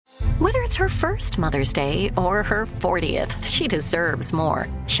Whether it's her first Mother's Day or her 40th, she deserves more.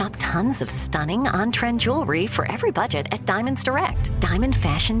 Shop tons of stunning on-trend jewelry for every budget at Diamonds Direct. Diamond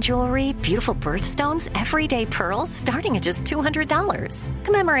fashion jewelry, beautiful birthstones, everyday pearls starting at just $200.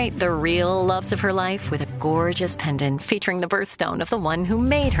 Commemorate the real loves of her life with a gorgeous pendant featuring the birthstone of the one who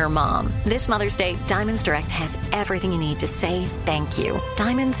made her mom. This Mother's Day, Diamonds Direct has everything you need to say thank you.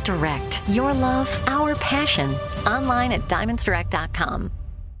 Diamonds Direct. Your love, our passion. Online at diamondsdirect.com.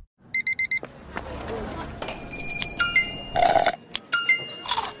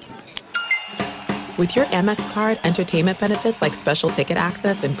 With your Amex card, entertainment benefits like special ticket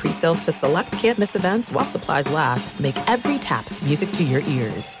access and pre-sales to select can't-miss events while supplies last make every tap music to your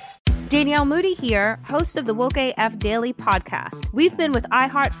ears. Danielle Moody here, host of the Woke AF Daily podcast. We've been with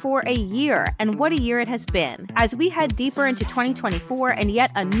iHeart for a year, and what a year it has been. As we head deeper into 2024 and yet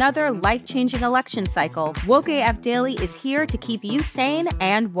another life-changing election cycle, Woke AF Daily is here to keep you sane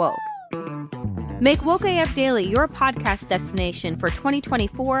and woke. Make Woke AF Daily your podcast destination for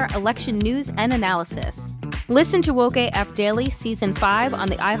 2024 election news and analysis. Listen to Woke AF Daily Season 5 on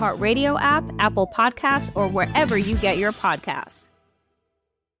the iHeartRadio app, Apple Podcasts, or wherever you get your podcasts.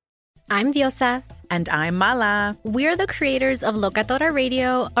 I'm Diosa. And I'm Mala. We're the creators of Locatora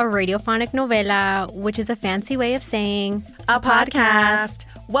Radio, a radiophonic novela, which is a fancy way of saying a podcast.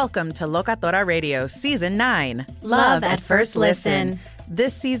 Welcome to Locatora Radio Season 9. Love at First Listen.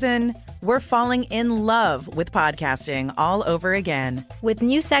 This season, we're falling in love with podcasting all over again. With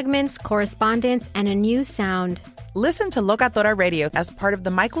new segments, correspondence, and a new sound. Listen to Locatora Radio as part of the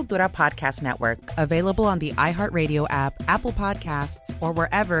My Cultura Podcast Network. Available on the iHeartRadio app, Apple Podcasts, or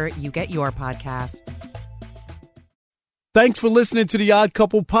wherever you get your podcasts. Thanks for listening to the Odd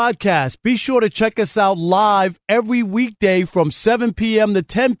Couple podcast. Be sure to check us out live every weekday from 7 p.m. to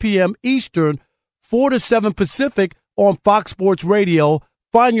 10 p.m. Eastern, 4 to 7 Pacific on Fox Sports Radio.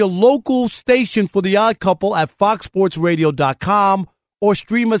 Find your local station for the Odd Couple at foxsportsradio.com or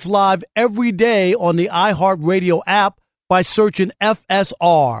stream us live every day on the iHeartRadio app by searching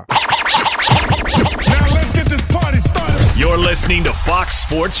FSR. Now let's get this party started. You're listening to Fox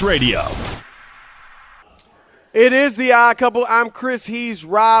Sports Radio. It is the Odd Couple. I'm Chris. He's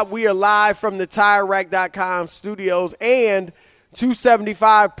Rob. We are live from the TireRack.com studios and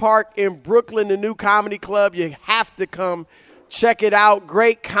 275 Park in Brooklyn, the new comedy club. You have to come check it out.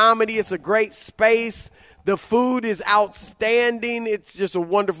 Great comedy. It's a great space. The food is outstanding. It's just a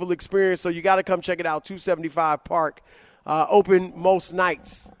wonderful experience. So you got to come check it out. 275 Park, open most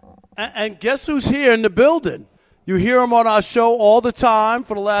nights. And guess who's here in the building? You hear him on our show all the time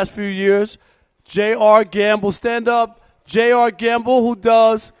for the last few years. J.R. Gamble. Stand up. J.R. Gamble, who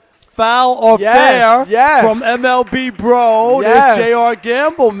does Foul or Fair from MLB Bro. There's J.R.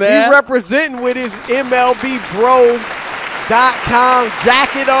 Gamble, man. He representing with his MLBBro.com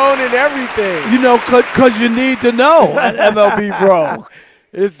jacket on and everything. You know, because you need to know at MLB Bro.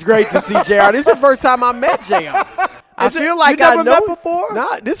 It's great to see JR. This is the first time I met JR. I feel like you never I know met before?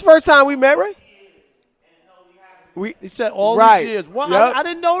 Nah, this is the first time we met, right? He said all these years. Well, yep. I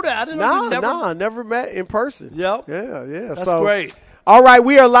didn't know that. I didn't know never met in person. Yep. Yeah. That's great. All right,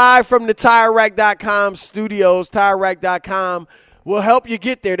 we are live from the TireRack.com studios. TireRack.com will help you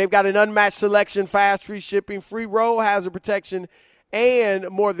get there. They've got an unmatched selection, fast free shipping, free road hazard protection, and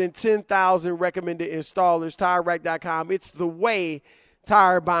more than 10,000 recommended installers. TireRack.com. It's the way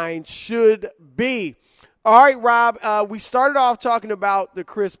tire buying should be. All right, Rob, we started off talking about the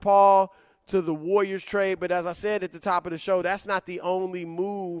Chris Paul to the Warriors trade, but as I said at the top of the show, that's not the only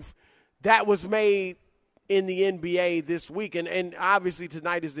move that was made in the NBA this week. And obviously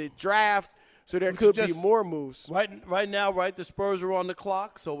tonight is the draft, so there could be more moves. Right now, the Spurs are on the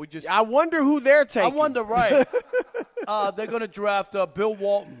clock, so we just – I wonder who they're taking. I wonder, they're going to draft Bill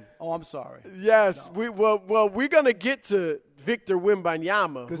Walton. Oh, I'm sorry. Yes. No. We're going to get to Victor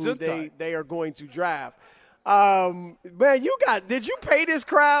Wembanyama, who they are going to draft. Man, did you pay this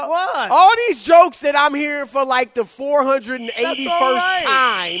crowd? What? All these jokes that I'm hearing for like the 481st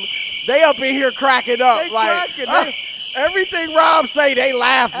time, they up in here cracking up. Everything Rob say, they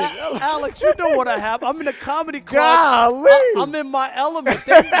laughing. Alex, you know what I have. I'm in a comedy club. Golly. I'm in my element.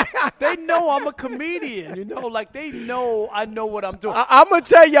 They know I'm a comedian. You know, like they know I know what I'm doing. I'm going to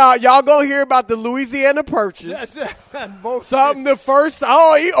tell y'all going to hear about the Louisiana Purchase. Something the first,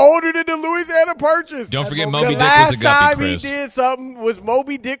 he older than the Louisiana Purchase. Don't forget Moby Dick was a guppy, Chris. The last time he did something was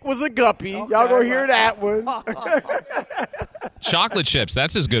Moby Dick was a guppy. Okay, y'all going to hear that one. Chocolate Chips,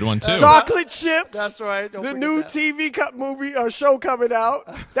 that's his good one, too. Chocolate Chips. That's right. The new TV movie show coming out.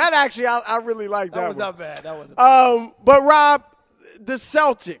 That actually, I really like that. That was not bad. That wasn't bad. But Rob, the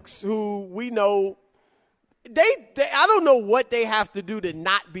Celtics, who we know I don't know what they have to do to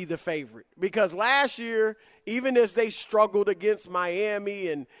not be the favorite, because last year, even as they struggled against Miami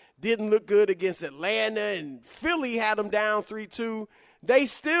and didn't look good against Atlanta and Philly had them down 3-2, they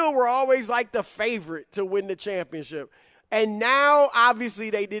still were always like the favorite to win the championship. And now, obviously,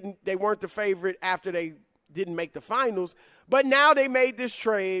 they weren't the favorite after they didn't make the finals, but now they made this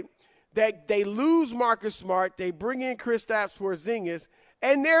trade that they lose Marcus Smart, they bring in Kristaps Porzingis,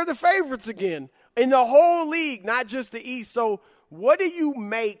 and they're the favorites again in the whole league, not just the East. So what do you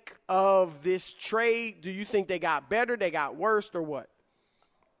make of this trade? Do you think they got better, they got worse, or what?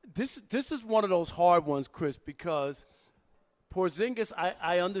 This is one of those hard ones, Chris, because Porzingis,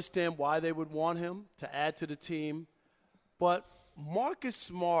 I understand why they would want him to add to the team. But Marcus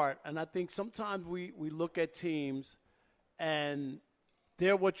Smart, and I think sometimes we look at teams and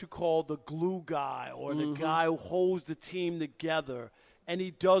they're what you call the glue guy, or the guy who holds the team together, and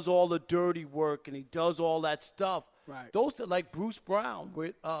he does all the dirty work and he does all that stuff. Right. Those are like Bruce Brown,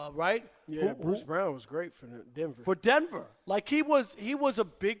 right? Yeah, Bruce Brown was great for Denver. For Denver. Like he was a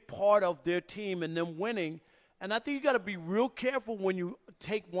big part of their team and them winning. And I think you got to be real careful when you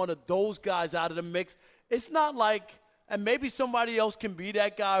take one of those guys out of the mix. It's not like, and maybe somebody else can be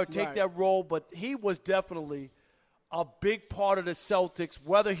that guy or take that role, but he was definitely a big part of the Celtics,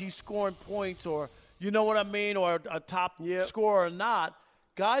 whether he's scoring points or, you know what I mean, or a top scorer or not.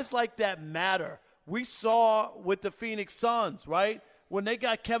 Guys like that matter. We saw with the Phoenix Suns, right? When they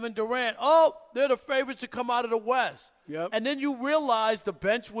got Kevin Durant, they're the favorites to come out of the West. Yep. And then you realize the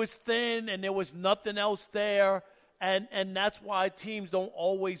bench was thin and there was nothing else there, and that's why teams don't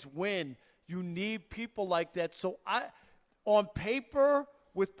always win. You need people like that. So on paper,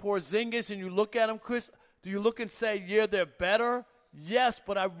 with Porzingis, and you look at them, Chris, do you look and say, yeah, they're better? Yes,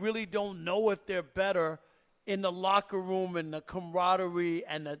 but I really don't know if they're better in the locker room and the camaraderie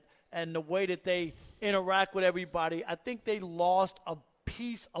and the way that they interact with everybody. I think they lost a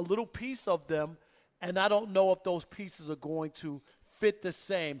little piece of them, and I don't know if those pieces are going to fit the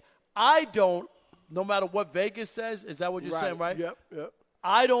same. No matter what Vegas says, is that what you're saying, right? Yep.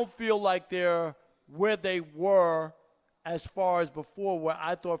 I don't feel like they're where they were as far as before, where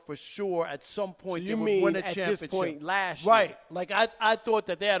I thought for sure at some point they would win a championship. At this point last year? Right. Like I thought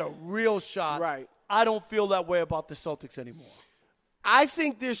that they had a real shot. Right. I don't feel that way about the Celtics anymore. I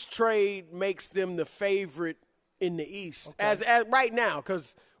think this trade makes them the favorite in the East as right now,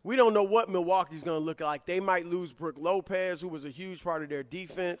 because we don't know what Milwaukee's going to look like. They might lose Brook Lopez, who was a huge part of their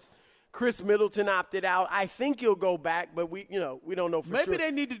defense. Chris Middleton opted out. I think he'll go back, but we don't know for sure. Maybe they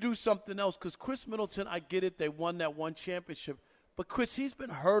need to do something else, because Chris Middleton, I get it, they won that one championship. But, Chris, he's been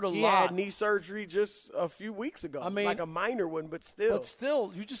hurt a lot. He had knee surgery just a few weeks ago. I mean, like a minor one, but still. But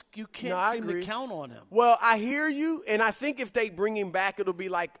still, you can't seem to count on him. Well, I hear you, and I think if they bring him back, it'll be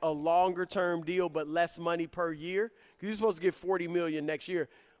like a longer-term deal but less money per year, because you're supposed to get $40 million next year.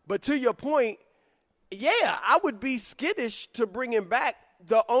 But to your point, yeah, I would be skittish to bring him back.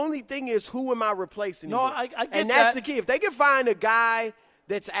 The only thing is, who am I replacing him with? I get and that's the key. If they can find a guy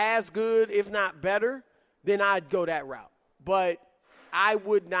that's as good, if not better, then I'd go that route. But I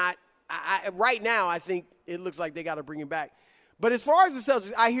would not. Right now, I think it looks like they got to bring him back. But as far as the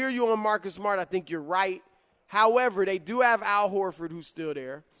Celtics, I hear you on Marcus Smart. I think you're right. However, they do have Al Horford, who's still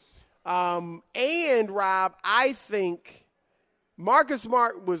there. And, Rob, I think Marcus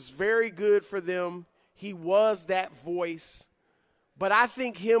Smart was very good for them. He was that voice. But I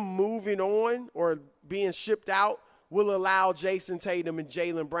think him moving on or being shipped out will allow Jason Tatum and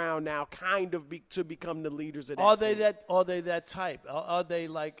Jaylen Brown now kind of to become the leaders of that team. Are they that type? Are they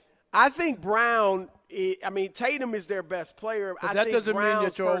like – I think Brown Tatum is their best player. But that doesn't mean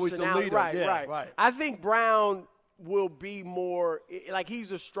that you're always the leader. Right. I think Brown will be more – like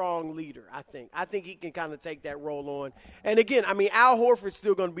he's a strong leader, I think. I think he can kind of take that role on. And, again, Al Horford's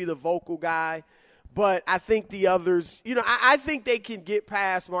still going to be the vocal guy. But I think the others, I think they can get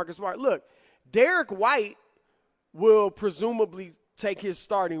past Marcus Smart. Look, Derek White will presumably take his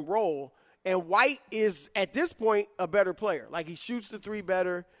starting role, and White is, at this point, a better player. Like, he shoots the three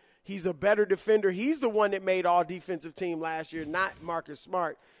better. He's a better defender. He's the one that made all defensive team last year, not Marcus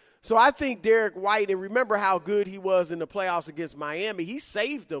Smart. So I think Derek White, and remember how good he was in the playoffs against Miami. He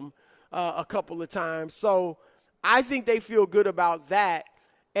saved them a couple of times. So I think they feel good about that.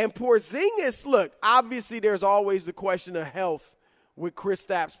 And Porzingis, look, obviously there's always the question of health with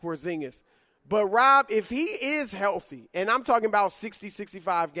Kristaps Porzingis. But, Rob, if he is healthy, and I'm talking about 60,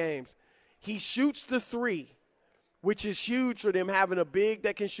 65 games, he shoots the three, which is huge for them, having a big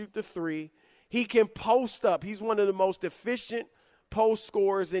that can shoot the three. He can post up. He's one of the most efficient post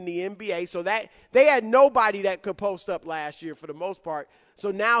scorers in the NBA. So that they had nobody that could post up last year for the most part.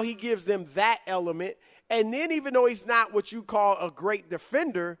 So now he gives them that element. And then even though he's not what you call a great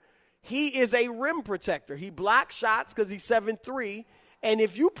defender, he is a rim protector. He blocks shots because he's 7'3". And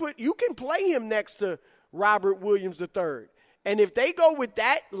if you can play him next to Robert Williams III. And if they go with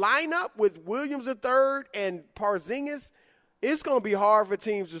that lineup with Williams III and Porzingis, it's going to be hard for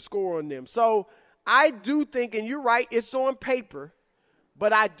teams to score on them. So I do think, and you're right, it's on paper,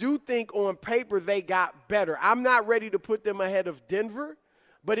 but I do think on paper they got better. I'm not ready to put them ahead of Denver,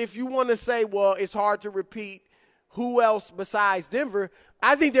 but if you want to say, well, it's hard to repeat who else besides Denver,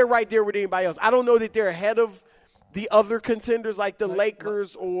 I think they're right there with anybody else. I don't know that they're ahead of the other contenders like the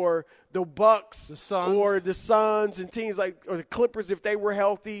Lakers or the Bucks or the Suns and teams or the Clippers if they were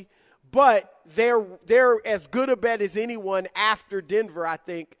healthy. But they're as good a bet as anyone after Denver, I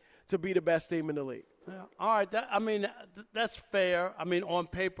think, to be the best team in the league. Yeah. All right. That's fair. I mean, on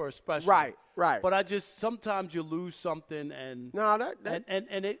paper especially. Right. But sometimes you lose something and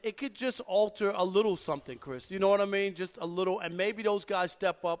it could just alter a little something, Chris. You know what I mean? Just a little. And maybe those guys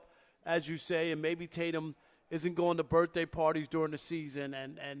step up, as you say, and maybe Tatum isn't going to birthday parties during the season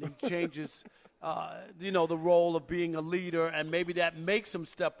and he changes the role of being a leader, and maybe that makes him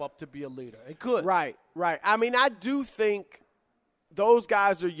step up to be a leader. It could. Right. I mean, I do think those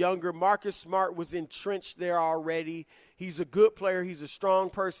guys are younger. Marcus Smart was entrenched there already. He's a good player. He's a strong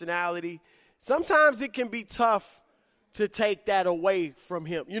personality. Sometimes it can be tough to take that away from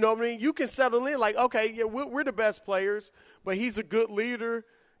him. You know what I mean? You can settle in like, okay, yeah, we're the best players, but he's a good leader.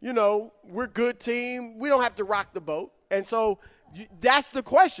 You know, we're a good team. We don't have to rock the boat. And so that's the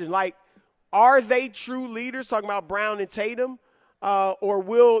question. Like, are they true leaders, talking about Brown and Tatum, or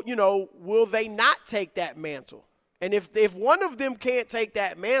will they not take that mantle? And if one of them can't take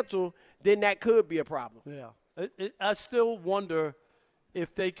that mantle, then that could be a problem. Yeah. I still wonder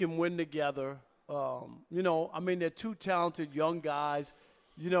if they can win together. They're two talented young guys.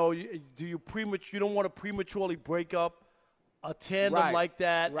 You don't want to prematurely break up a tandem like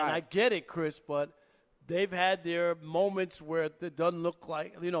that. Right. And I get it, Chris, but they've had their moments where it doesn't look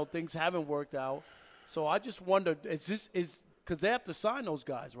like, things haven't worked out. So I just wonder, because they have to sign those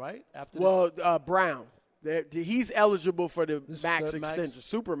guys, right? Brown. He's eligible for the max extension,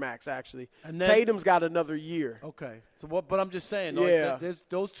 super max, actually. And then, Tatum's got another year. Okay. But I'm just saying,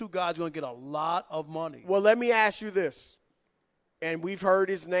 those two guys are going to get a lot of money. Well, let me ask you this. And we've heard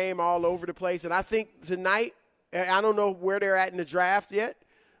his name all over the place. And I think tonight, I don't know where they're at in the draft yet.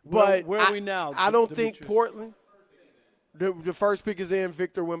 But where are we now? I don't think Portland, the first pick is in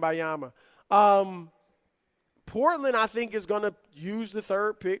Victor Wembanyama. Portland, I think, is going to use the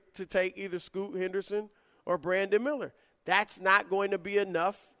third pick to take either Scoot Henderson or Brandon Miller. That's not going to be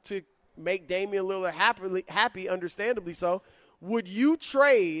enough to make Damian Lillard happy, understandably so. Would you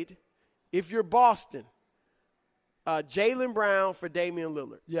trade, if you're Boston, Jaylen Brown for Damian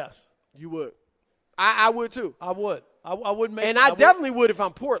Lillard? Yes. You would. I would too. I would. I would make. And I definitely would if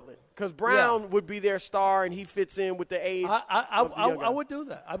I'm Portland, because Brown would be their star and he fits in with the age. I would do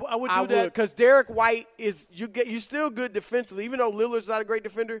that. I would do that because Derek White is you still good defensively, even though Lillard's not a great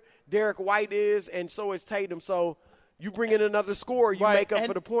defender. Derek White is, and so is Tatum. So you bring in another scorer, you make up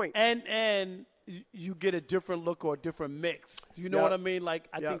for the points, and you get a different look or a different mix. Do you know what I mean? Like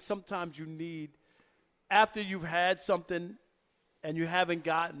I think sometimes you need, after you've had something and you haven't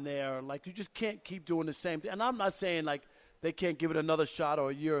gotten there, like you just can't keep doing the same thing. And I'm not saying like they can't give it another shot or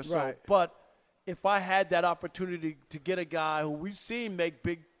a year or so, but if I had that opportunity to get a guy who we've seen make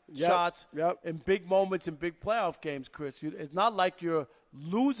big shots in big moments in big playoff games, Chris, it's not like you're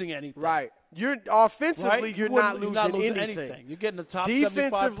losing anything. Right. You're offensively, you're not losing anything. You're getting the top defensively,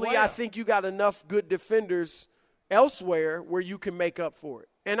 75 player. I think you got enough good defenders elsewhere where you can make up for it.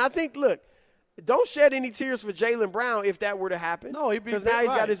 And I think, look, don't shed any tears for Jaylen Brown if that were to happen. No, he'd be because now he's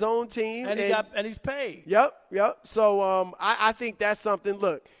got his own team and he's paid. Yep. So I think that's something.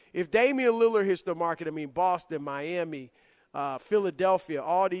 Look, if Damian Lillard hits the market, I mean Boston, Miami, Philadelphia,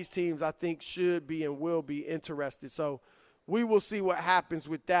 all these teams I think should be and will be interested. So we will see what happens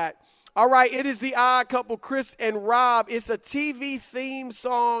with that. All right, it is the Odd Couple, Chris and Rob. It's a TV theme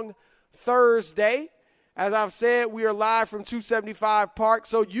song Thursday. As I've said, we are live from 275 Park.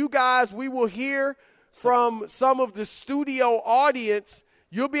 So you guys, we will hear from some of the studio audience.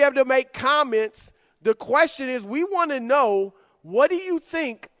 You'll be able to make comments. The question is, we want to know, what do you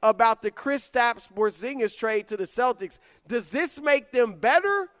think about the Kristaps Porzingis trade to the Celtics? Does this make them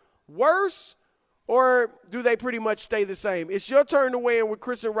better, worse, or do they pretty much stay the same? It's your turn to weigh in with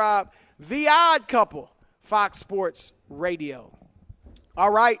Chris and Rob, The Odd Couple, Fox Sports Radio.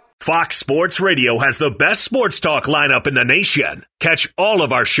 All right. Fox Sports Radio has the best sports talk lineup in the nation. Catch all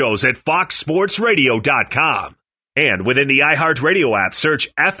of our shows at foxsportsradio.com. And within the iHeartRadio app,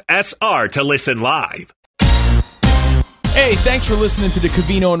 search FSR to listen live. Hey, thanks for listening to the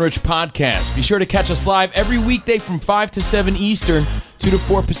Covino and Rich podcast. Be sure to catch us live every weekday from 5 to 7 Eastern, 2 to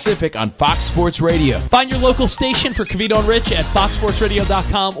 4 Pacific on Fox Sports Radio. Find your local station for Covino and Rich at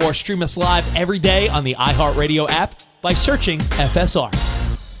foxsportsradio.com or stream us live every day on the iHeartRadio app by searching FSR.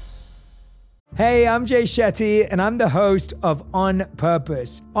 Hey, I'm Jay Shetty, and I'm the host of On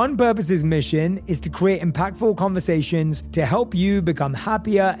Purpose. On Purpose's mission is to create impactful conversations to help you become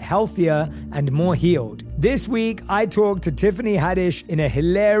happier, healthier, and more healed. This week, I talked to Tiffany Haddish in a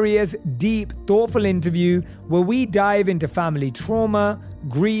hilarious, deep, thoughtful interview where we dive into family trauma,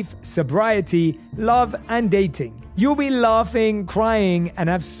 grief, sobriety, love, and dating. You'll be laughing, crying, and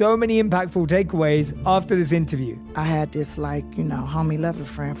have so many impactful takeaways after this interview. I had this, homie lover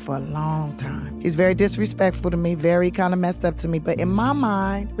friend for a long time. He's very disrespectful to me, very kind of messed up to me. But in my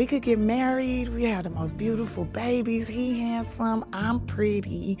mind, we could get married. We had the most beautiful babies. He handsome. I'm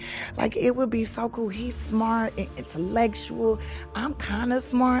pretty. It would be so cool. He's smart and intellectual. I'm kind of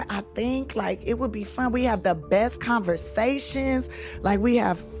smart, I think. It would be fun. We have the best conversations. We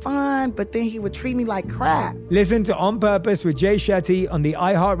have fun, but then he would treat me like crap. Listen to On Purpose with Jay Shetty on the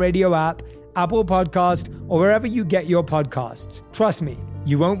iHeartRadio app, Apple Podcast, or wherever you get your podcasts. Trust me,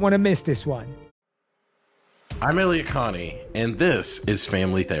 you won't want to miss this one. I'm Elliot Connie, and this is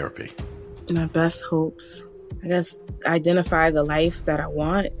Family Therapy. My best hopes, I guess, identify the life that I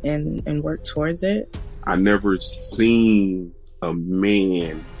want and work towards it. I never seen a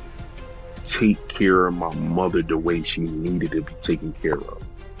man take care of my mother the way she needed to be taken care of.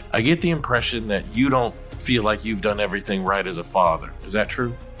 I get the impression that you don't feel like you've done everything right as a father. Is that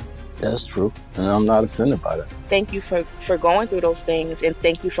true? That's true, and I'm not offended by that. Thank you for going through those things, and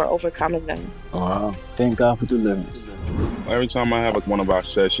thank you for overcoming them. Wow. Thank God for deliverance. Every time I have one of our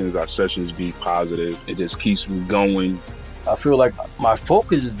sessions be positive. It just keeps me going. I feel like my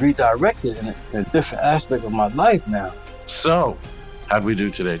focus is redirected in a different aspect of my life now. So, how'd we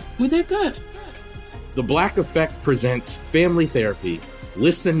do today? We did good. The Black Effect presents Family Therapy.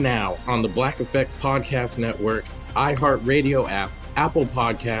 Listen now on the Black Effect Podcast Network, iHeartRadio app, Apple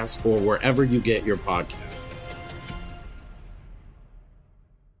Podcasts, or wherever you get your podcasts.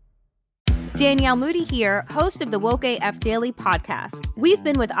 Danielle Moody here, host of the Woke AF Daily podcast. We've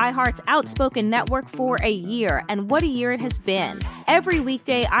been with iHeart's Outspoken Network for a year, and what a year it has been. Every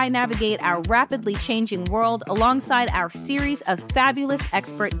weekday, I navigate our rapidly changing world alongside our series of fabulous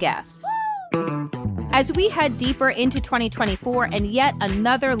expert guests. As we head deeper into 2024 and yet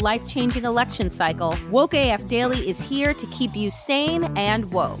another life-changing election cycle, Woke AF Daily is here to keep you sane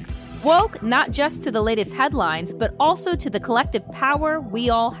and woke. Woke not just to the latest headlines, but also to the collective power we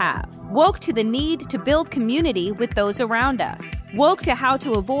all have. Woke to the need to build community with those around us. Woke to how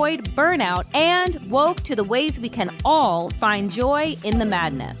to avoid burnout, and woke to the ways we can all find joy in the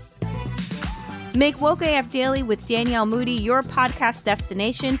madness. Make Woke AF Daily with Danielle Moody your podcast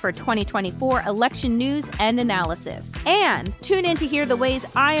destination for 2024 election news and analysis. And tune in to hear the ways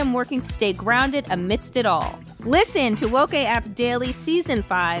I am working to stay grounded amidst it all. Listen to Woke AF Daily Season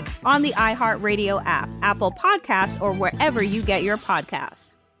 5 on the iHeartRadio app, Apple Podcasts, or wherever you get your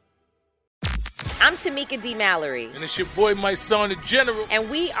podcasts. I'm Tamika D. Mallory. And it's your boy, my son, the General. And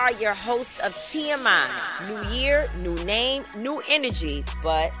we are your hosts of TMI. New year, new name, new energy,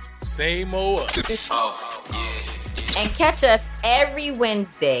 but same old us. Oh, yeah. And catch us every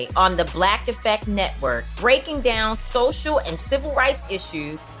Wednesday on the Black Effect Network, breaking down social and civil rights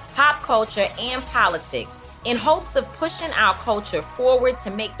issues, pop culture, and politics in hopes of pushing our culture forward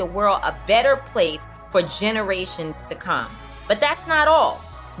to make the world a better place for generations to come. But that's not all.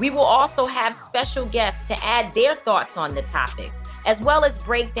 We will also have special guests to add their thoughts on the topics, as well as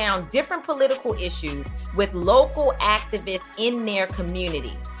break down different political issues with local activists in their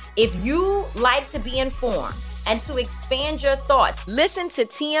community. If you like to be informed and to expand your thoughts, listen to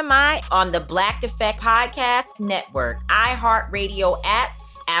TMI on the Black Effect Podcast Network, iHeartRadio app,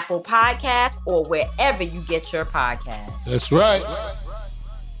 Apple Podcasts, or wherever you get your podcasts. That's right.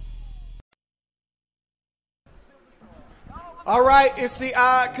 All right, it's the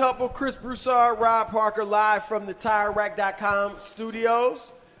Odd Couple, Chris Broussard, Rob Parker, live from the TireRack.com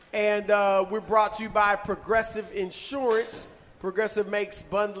studios. And we're brought to you by Progressive Insurance. Progressive makes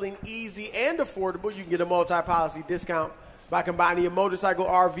bundling easy and affordable. You can get a multi-policy discount by combining your motorcycle,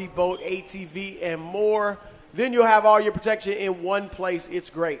 RV, boat, ATV, and more. Then you'll have all your protection in one place. It's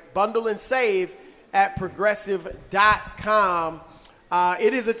great. Bundle and save at Progressive.com.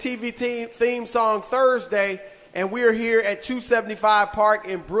 It is a TV theme song Thursday. And we're here at 275 Park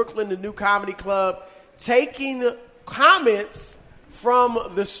in Brooklyn, the new comedy club, taking comments from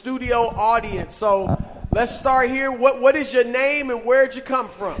the studio audience. So let's start here. What is your name and where'd you come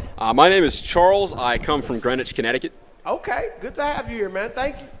from? My name is Charles. I come from Greenwich, Connecticut. Okay, good to have you here, man.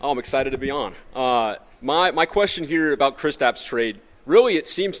 Thank you. Oh, I'm excited to be on. My question here about Kristaps' trade, really it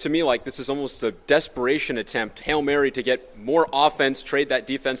seems to me like this is almost a desperation attempt, Hail Mary, to get more offense, trade that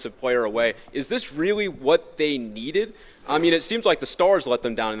defensive player away. Is this really what they needed? I mean, it seems like the Stars let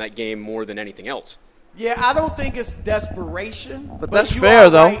them down in that game more than anything else. Yeah, I don't think it's desperation. But that's fair,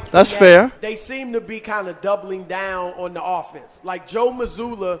 though. Right, that's fair. They seem to be kind of doubling down on the offense. Like Joe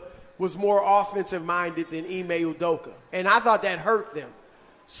Mazzulla was more offensive-minded than Ime Udoka, and I thought that hurt them.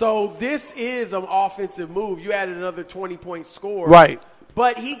 So this is an offensive move. You added another 20-point score. Right.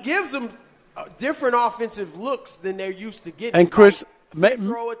 But he gives them different offensive looks than they're used to getting. And, Chris, like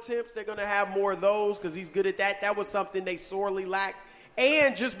throw attempts, they're going to have more of those because he's good at that. That was something they sorely lacked.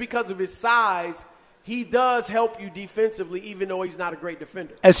 And just because of his size, he does help you defensively, even though he's not a great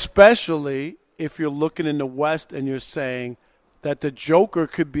defender. Especially if you're looking in the West and you're saying that the Joker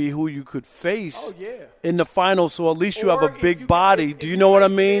could be who you could face in the finals, so at least you have a big body. Do you know what I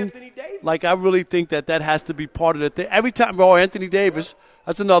mean? Like, I really think that has to be part of the thing. Every time, Anthony Davis,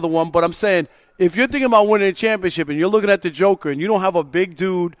 that's another one. But I'm saying, if you're thinking about winning a championship and you're looking at the Joker and you don't have a big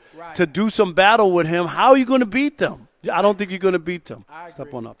dude to do some battle with him, how are you going to beat them? I don't think you're going to beat them.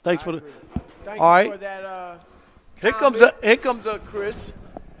 Step on up. Thanks for the. Thank all you right. for that. Here comes a Chris.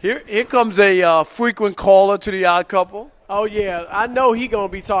 Here comes a frequent caller to the Odd Couple. Oh yeah, I know he gonna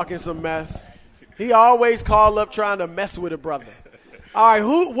be talking some mess. He always call up trying to mess with a brother. All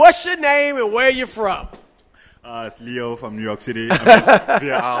right, what's your name and where you from? It's Leo from New York City. I'm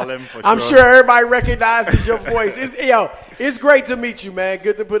via Harlem for sure. I'm sure everybody recognizes your voice. It's great to meet you, man.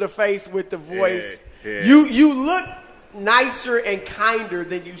 Good to put a face with the voice. Yeah. You look nicer and kinder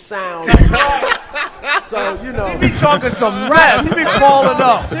than you sound. So, you know. He be talking some rap. He be calling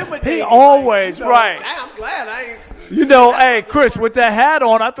up. He always, right. I'm glad I ain't. You know, hey, Chris, with that hat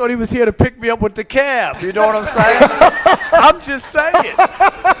on, I thought he was here to pick me up with the cab. You know what I'm saying? I'm just saying.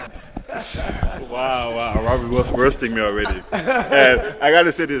 Wow. Robert was roasting me already. And I got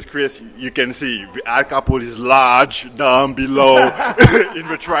to say this, Chris, you can see Odd Couple is large down below in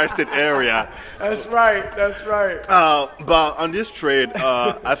the tri-state area. That's right. But on this trade,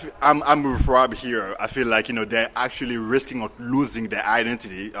 I'm with Rob here. I feel like, they're actually risking of losing their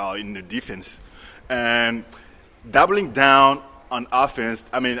identity in the defense. And doubling down on offense,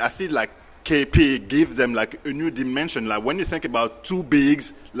 I feel like KP gives them like a new dimension. Like when you think about two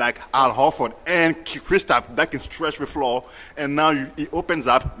bigs like Al Horford and Kristaps that can stretch the floor, and now he opens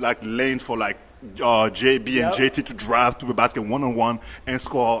up like lanes for like JB and JT to drive to the basket one-on-one and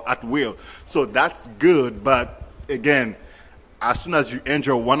score at will. So that's good, but again, as soon as you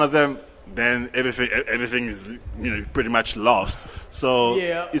injure one of them, then everything is pretty much lost. So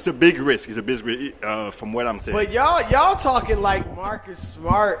it's a big risk. It's a big risk from what I'm saying. But y'all talking like Marcus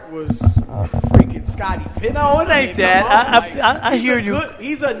Smart was freaking Scottie Pippen. No, it ain't that. I hear you.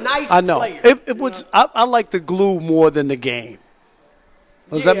 He's a nice I know. player. It was. I like the glue more than the game.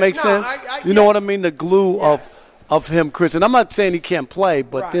 Does that make sense? You know what I mean? The glue of him, Chris. And I'm not saying he can't play,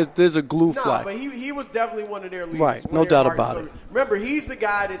 but there's a glue flag. But he was definitely one of their leaders. Right, no doubt about it. Remember, he's the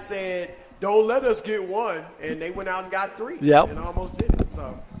guy that said, don't let us get one, and they went out and got three. Yep. And almost did it.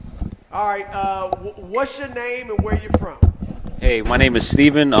 So, all right, what's your name and where you from? Hey, my name is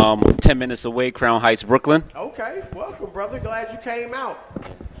Steven. 10 minutes away, Crown Heights, Brooklyn. Okay, welcome, brother. Glad you came out.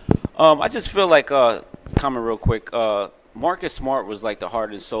 I just feel like, comment real quick, Marcus Smart was like the heart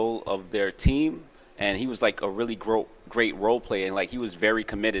and soul of their team, and he was like a really great role player, and like he was very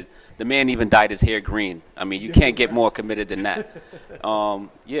committed. The man even dyed his hair green. I mean, you can't get more committed than that.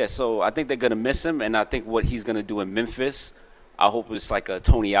 So I think they're gonna miss him, and I think what he's gonna do in Memphis, I hope it's like a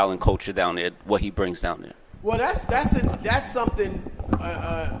Tony Allen culture down there. What he brings down there. Well, that's something,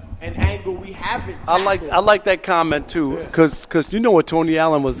 an angle we haven't. I like that comment too, because you know what, Tony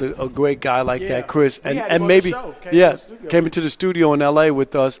Allen was a great guy like that, Chris, and maybe came into the studio in L.A.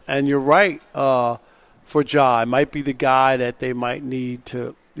 with us, and you're right. For Ja, it might be the guy that they might need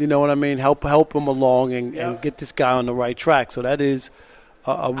to, you know what I mean, help him along and get this guy on the right track. So that is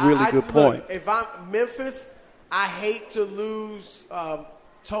a really good point. If I'm Memphis, I hate to lose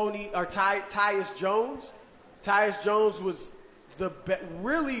Tony or Tyus Jones. Tyus Jones was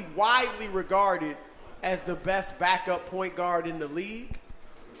really widely regarded as the best backup point guard in the league.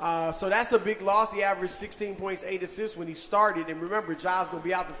 So that's a big loss. He averaged 16 points, 8 assists when he started. And remember, Ja's going to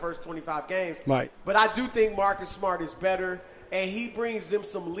be out the first 25 games. Right. But I do think Marcus Smart is better, and he brings them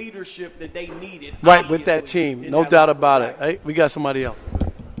some leadership that they needed. Right, with that team. No doubt about it. Hey, we got somebody else.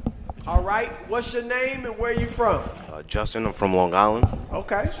 All right. What's your name and where you from? Justin, I'm from Long Island.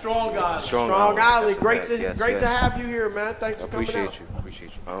 Okay. Strong Island. Strong Island. Great to have you here, man. Thanks for coming out.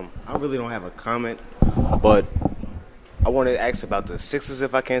 Appreciate you. I really don't have a comment, but I wanted to ask about the Sixers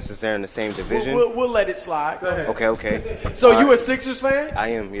if I can, since they're in the same division. We'll let it slide. Go ahead. Okay. So you a Sixers fan? I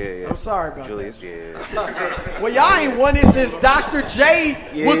am, yeah. I'm sorry about Julius, that. yeah. Well, y'all ain't won it since Dr. J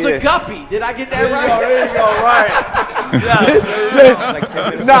was a guppy. Did I get that right? Like 10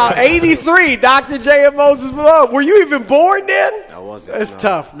 minutes No, 83. Dr. J and Moses Malone. Were you even born then? I wasn't. That's no.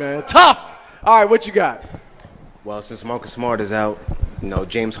 tough, man. Tough. All right, what you got? Well, since Marcus Smart is out,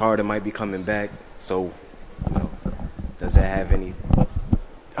 James Harden might be coming back. So, does that have any?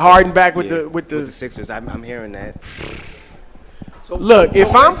 Harden back with the Sixers. I'm hearing that. So look,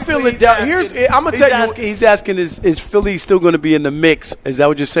 if I'm Philadelphia, I'm gonna tell you. He's asking, is Philly still going to be in the mix? Is that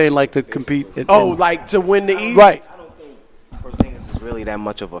what you're saying, like to compete? Like to win the East, right? I don't think Porzingis is really that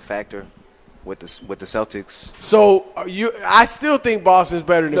much of a factor with the Celtics. So I still think Boston's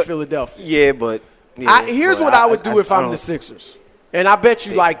better than Philadelphia. Yeah, but here's what I would do if I'm the Sixers, and I bet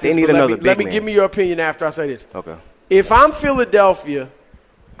you like this. They need another big let me man. give me your opinion after I say this. Okay. If I'm Philadelphia,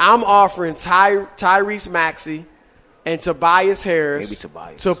 I'm offering Tyrese Maxey and Tobias Harris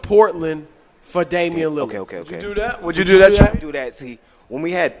to Portland for Damian Lillard. Okay. Would you do that? Would you do that? I would do that. See, when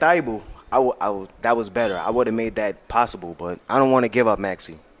we had Thibault, that was better. I would have made that possible, but I don't want to give up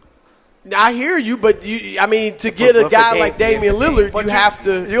Maxey. I hear you, but to get a guy like Damian Lillard, you have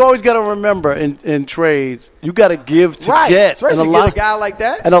to. You always got to remember in trades, you got to give to get. Especially and get a guy like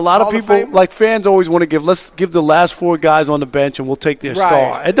that. And a lot of Hall people, like fans, always want to give. Let's give the last 4 guys on the bench, and we'll take their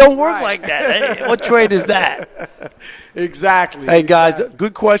star. It don't work like that. Hey, what trade is that? Exactly. Hey guys,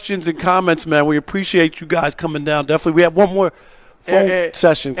 good questions and comments, man. We appreciate you guys coming down. Definitely, we have one more phone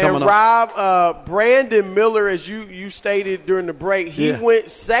session coming up. And Rob, Brandon Miller, as you stated during the break, he went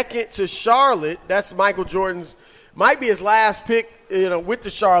second to Charlotte. That's Michael Jordan's, might be his last pick, with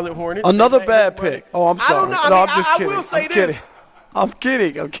the Charlotte Hornets. Another bad pick. Oh, I'm sorry. I don't know. I'm just kidding. I will say this. I'm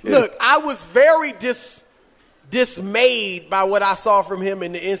kidding. Look, I was very dismayed by what I saw from him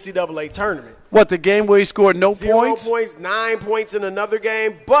in the NCAA tournament. What, the game where he scored no points? 0 points, 9 points in another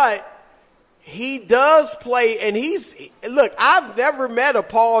game, but he does play, and look, I've never met a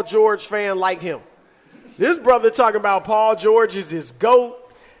Paul George fan like him. This brother talking about Paul George is his GOAT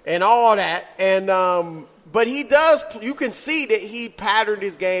and all that, and but he does, you can see that he patterned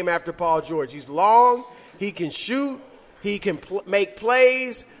his game after Paul George. He's long, he can shoot, he can make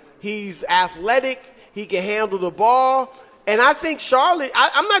plays, he's athletic, he can handle the ball, and I think Charlotte,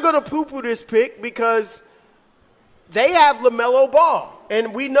 I'm not going to poo-poo this pick because they have LaMelo Ball.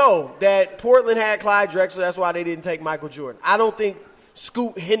 And we know that Portland had Clyde Drexler. That's why they didn't take Michael Jordan. I don't think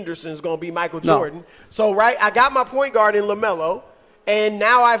Scoot Henderson's going to be Michael Jordan. So, I got my point guard in LaMelo, and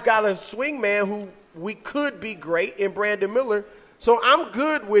now I've got a swing man who we could be great in Brandon Miller. So I'm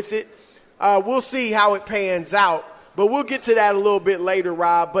good with it. We'll see how it pans out. But we'll get to that a little bit later,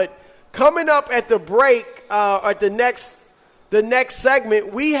 Rob. But coming up at the break, at the next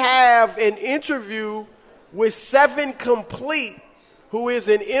segment, we have an interview with 7 Complete, who is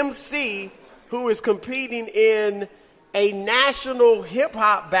an MC who is competing in a national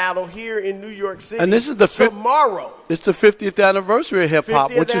hip-hop battle here in New York City. And this is tomorrow. It's the 50th anniversary of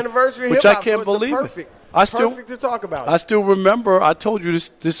hip-hop. 50th anniversary of which hip-hop. I can't believe perfect, it. Perfect to talk about. I still remember, I told you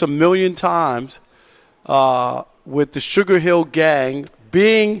this a million times, with the Sugar Hill Gang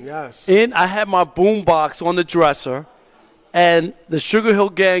being in. I had my boombox on the dresser, and the Sugar Hill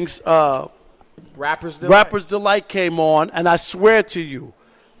Gang's Rapper's Delight came on, and I swear to you,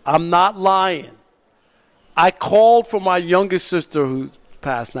 I'm not lying. I called for my youngest sister, who's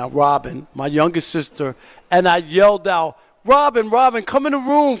passed now, Robin, my youngest sister, and I yelled out, Robin, come in the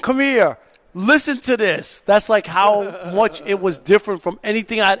room, come here. Listen to this. That's like how much it was different from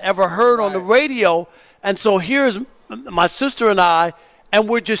anything I'd ever heard on the radio. And so here's my sister and I, and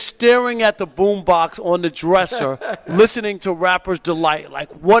we're just staring at the boombox on the dresser, listening to Rapper's Delight. Like,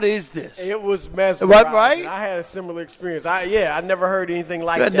 what is this? It was mesmerizing. Right? I had a similar experience. I never heard anything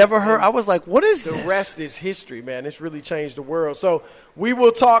like that. I never heard. I was like, what is this? The rest is history, man. It's really changed the world. So we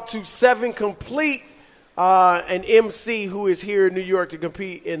will talk to 7 Complete, an MC who is here in New York to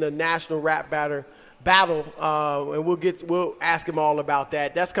compete in the national rap battle. And we'll ask him all about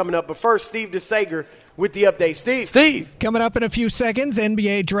that. That's coming up. But first, Steve DeSager with the update. Steve. Coming up in a few seconds,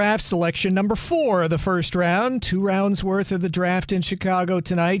 NBA draft selection number 4 of the first round. 2 rounds worth of the draft in Chicago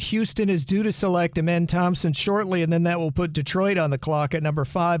tonight. Houston is due to select Amen Thompson shortly, and then that will put Detroit on the clock at number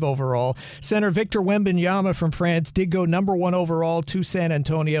 5 overall. Center Victor Wembanyama from France did go number 1 overall to San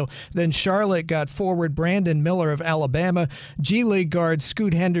Antonio. Then Charlotte got forward Brandon Miller of Alabama. G League guard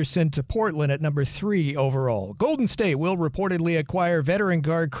Scoot Henderson to Portland at number 3. 3 overall. Golden State will reportedly acquire veteran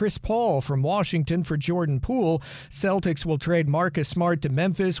guard Chris Paul from Washington for Jordan Poole. Celtics will trade Marcus Smart to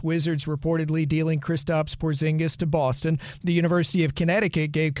Memphis. Wizards reportedly dealing Kristaps Porzingis to Boston. The University of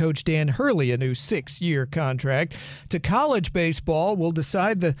Connecticut gave Coach Dan Hurley a new 6-year contract. To college baseball, we'll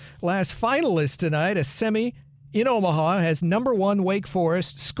decide the last finalist tonight. A semi in Omaha has number 1 Wake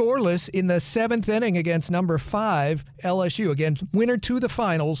Forest scoreless in the 7th inning against number 5 LSU. Again, winner to the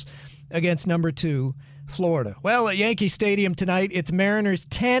finals against number 2 Florida. Well, at Yankee Stadium tonight, it's Mariners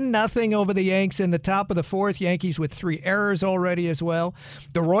 10-0 over the Yanks in the top of the 4th. Yankees with 3 errors already as well.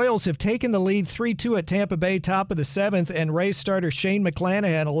 The Royals have taken the lead 3-2 at Tampa Bay, top of the 7th, and Rays starter Shane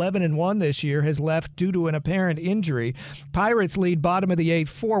McClanahan, 11-1 this year, has left due to an apparent injury. Pirates lead bottom of the 8th,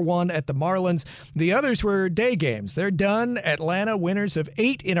 4-1 at the Marlins. The others were day games. They're done. Atlanta, winners of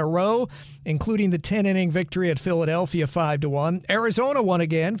 8 in a row, including the 10-inning victory at Philadelphia, 5-1. Arizona won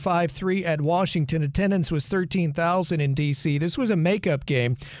again, 5-3 at Washington. Attendance was 13,000 in D.C. This was a makeup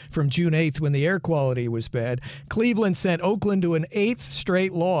game from June 8th when the air quality was bad. Cleveland sent Oakland to an 8th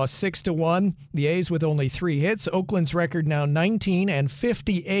straight loss, 6-1. The A's with only 3 hits. Oakland's record now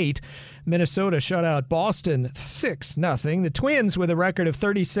 19-58. Minnesota shut out Boston 6-0. The Twins, with a record of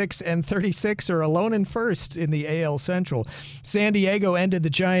 36-36, are alone in first in the AL Central. San Diego ended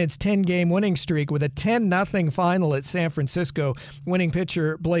the Giants' 10-game winning streak with a 10-0 final at San Francisco. Winning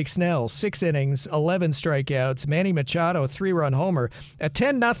pitcher Blake Snell, 6 innings, 11 strikeouts. Manny Machado, 3-run homer. A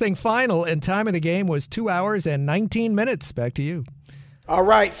 10-0 final, and time of the game was 2 hours and 19 minutes. Back to you. All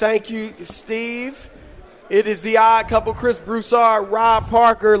right, thank you, Steve. It is the Odd Couple, Chris Broussard, Rob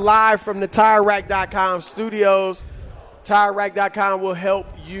Parker, live from the TireRack.com studios. TireRack.com will help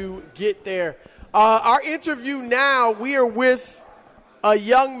you get there. Our interview now, we are with a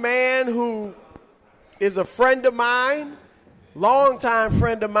young man who is a friend of mine, longtime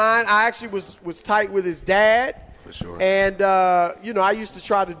friend of mine. I actually was tight with his dad. For sure. And, I used to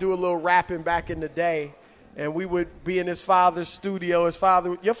try to do a little rapping back in the day, and we would be in his father's studio.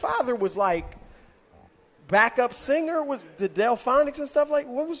 Your father was like backup singer with the Delphonics and stuff like.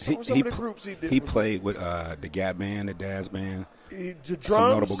 What was some of the groups he did? He played with the Gap Band, the Daz Band. The drums.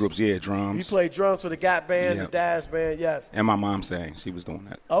 Some notable groups, drums. He played drums for the Gap Band, the Daz Band, yes. And my mom sang; she was doing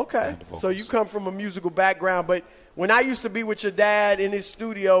that. Okay, so you come from a musical background, but when I used to be with your dad in his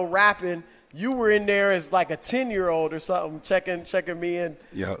studio rapping, you were in there as like a 10-year-old or something, checking me in.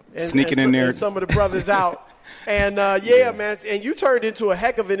 Yeah, and sneaking in there. And some of the brothers out. And, man, and you turned into a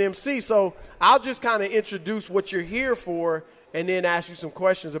heck of an MC. So I'll just kind of introduce what you're here for and then ask you some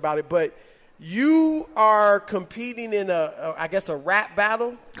questions about it. But you are competing in a rap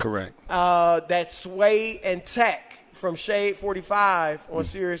battle. Correct. That Sway and Tech from Shade 45 on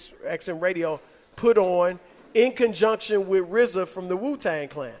Sirius XM Radio put on in conjunction with RZA from the Wu-Tang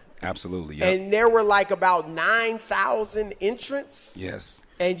Clan. Absolutely, yeah. And there were like about 9,000 entrants. Yes.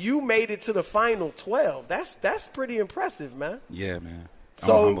 And you made it to the final 12. That's pretty impressive, man. Yeah, man.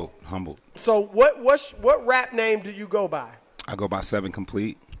 So, I'm humbled. So what rap name do you go by? I go by 7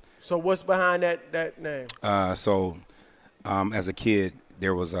 Complete. So what's behind that name? As a kid,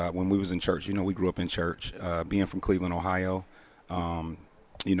 there was when we was in church. We grew up in church. Being from Cleveland, Ohio,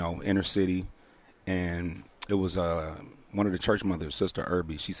 inner city, and it was one of the church mothers, Sister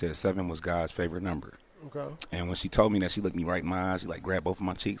Irby. She said 7 was God's favorite number. Okay. And when she told me that, she looked me right in my eyes. She grabbed both of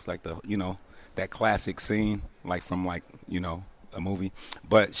my cheeks, like that classic scene, from a movie.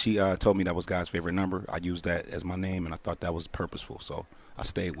 But she told me that was God's favorite number. I used that as my name, and I thought that was purposeful, so I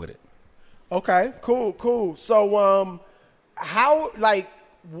stayed with it. Okay, cool. So,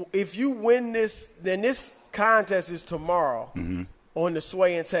 if you win this, then this contest is tomorrow on the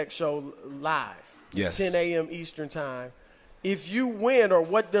Sway and Tech show live. Yes. 10 a.m. Eastern time. If you win, or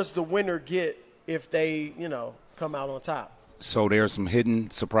what does the winner get if they, come out on top? So there's some hidden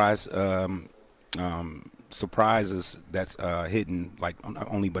surprises that's hidden,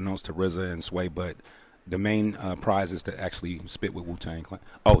 only beknownst to RZA and Sway, but the main prize is to actually spit with Wu-Tang Clan.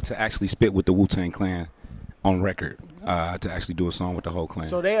 To actually spit with the Wu-Tang Clan on record, to actually do a song with the whole clan.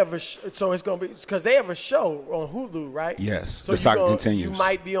 So they have so it's going to be, because they have a show on Hulu, right? Yes, so the saga continues. You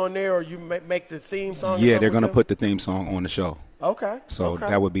might be on there, or you make the theme song? Yeah, they're going to put the theme song on the show. Okay. So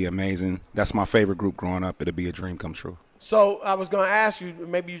that would be amazing. That's my favorite group growing up. It'll be a dream come true. So I was going to ask you,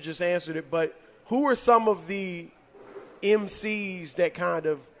 maybe you just answered it, but who are some of the MCs that kind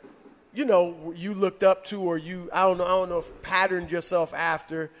of, you looked up to, or I don't know if patterned yourself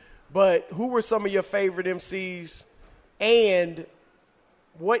after, but who were some of your favorite MCs, and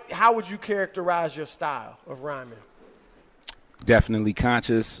how would you characterize your style of rhyming? Definitely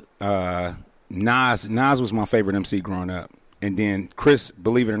Conscious. Nas was my favorite MC growing up. And then Chris,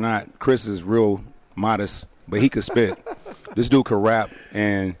 believe it or not, Chris is real modest, but he could spit. This dude could rap,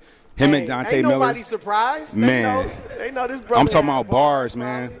 and him and Dante ain't Miller. Nobody surprised. Man, they know this brother. I'm talking about bars,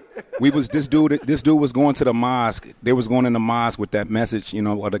 man. This dude was going to the mosque. They was going in the mosque with that message,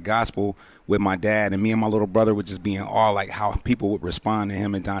 of the gospel with my dad, and me and my little brother would just be in awe, like how people would respond to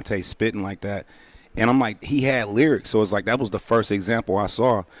him and Dante spitting like that. And I'm like, he had lyrics, so it's like that was the first example I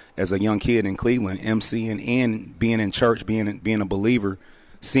saw as a young kid in Cleveland, MCing and being in church, being a believer,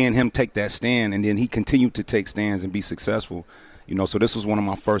 seeing him take that stand, and then he continued to take stands and be successful. So this was one of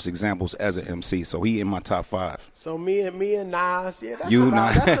my first examples as an MC. So he in my top 5. So me and Nas, yeah,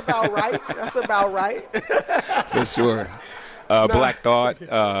 that's about right. That's about right. For sure. Black Thought.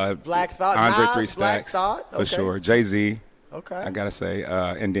 Black Thought. Andre Nas, 3 Stacks. Black Thought. For sure. Jay-Z. Okay. I got to say.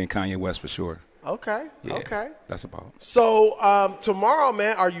 And then Kanye West for sure. Okay. Yeah, okay. That's about. So tomorrow,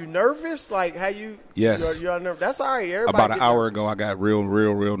 man, are you nervous? Like, how you? Yes. You're nervous. That's all right. Everybody about an hour ago, I got real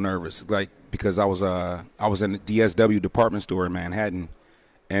nervous. Like, because I was in the DSW department store in Manhattan,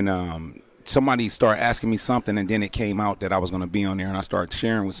 and somebody started asking me something, and then it came out that I was going to be on there, and I started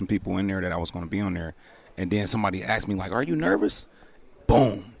sharing with some people in there that I was going to be on there, and then somebody asked me like, "Are you nervous?"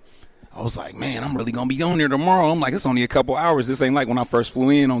 Boom. I was like, man, I'm really going to be on there tomorrow. I'm like, it's only a couple hours. This ain't like when I first flew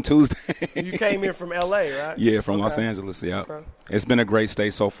in on Tuesday. You came in from L.A., right? Yeah, from Los Angeles, yeah. Okay. It's been a great stay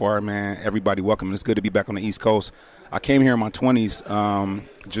so far, man. Everybody welcome. It's good to be back on the East Coast. I came here in my 20s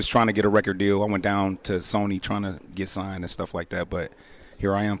just trying to get a record deal. I went down to Sony trying to get signed and stuff like that, but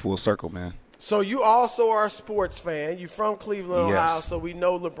here I am full circle, man. So you also are a sports fan. You're from Cleveland, yes. Ohio, so we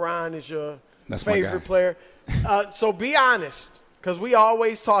know LeBron is your That's favorite player. So be honest. Because we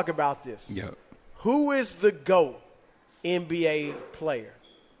always talk about this. Yep. Who is the GOAT NBA player?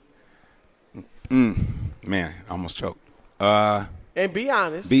 Man, I almost choked. And be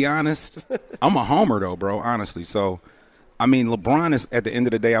honest. Be honest. I'm a homer, though, bro, honestly. So, I mean, LeBron is, at the end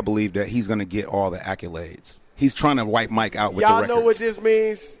of the day, I believe that he's going to get all the accolades. He's trying to wipe Mike out with the records. Y'all know what this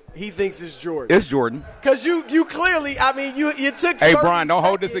means? He thinks it's Jordan. It's Jordan. Because you clearly, I mean, you took Hey, Brian, don't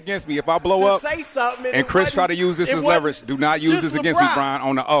hold this against me. If I blow up say something and Chris try to use this as leverage, do not use this against me, Brian,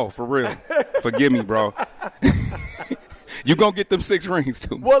 on the for real. Forgive me, bro. You going to get them 6 rings,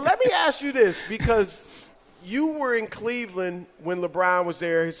 too. Well, let me ask you this, because you were in Cleveland when LeBron was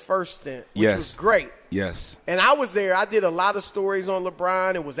there, his first stint, which was great. Yes. And I was there. I did a lot of stories on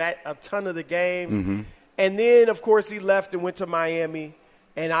LeBron and was at a ton of the games. Mm-hmm. And then, of course, he left and went to Miami.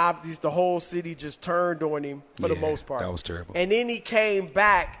 And the whole city just turned on him for the most part. That was terrible. And then he came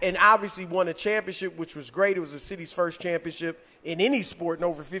back and obviously won a championship, which was great. It was the city's first championship in any sport in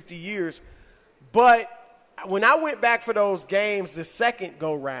over 50 years. But when I went back for those games the second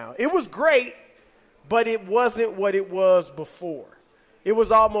go-round, it was great, but it wasn't what it was before. It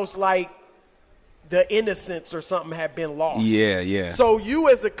was almost like the innocence or something had been lost. Yeah. So you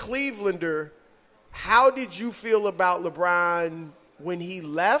as a Clevelander, how did you feel about LeBron when he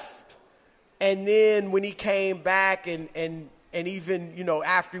left, and then when he came back and even,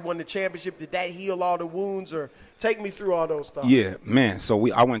 after he won the championship, did that heal all the wounds, or take me through all those thoughts? Yeah, man.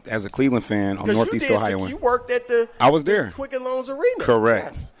 So I went as a Cleveland fan on Northeast Ohio. You worked at I was there. Quicken Loans Arena.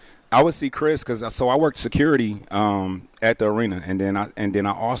 Correct. Yes. I would see Chris because I worked security at the arena, and then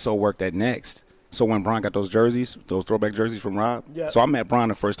I also worked at Next. So when Bron got those jerseys, those throwback jerseys from Rob, so I met Bron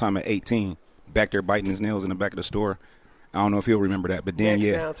the first time at 18, back there biting his nails in the back of the store. I don't know if he'll remember that, but then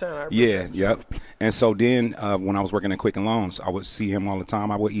downtown, yep. And so then when I was working at Quicken Loans, I would see him all the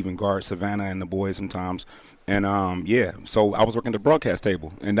time. I would even guard Savannah and the boys sometimes. And so I was working the broadcast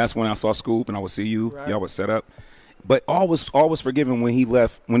table, and that's when I saw Scoop, and I would see you. Right. Y'all would set up. But all was forgiven when he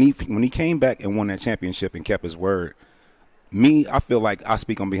left. When he came back and won that championship and kept his word. I feel like I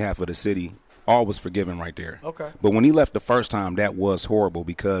speak on behalf of the city. All was forgiven right there. Okay. But when he left the first time, that was horrible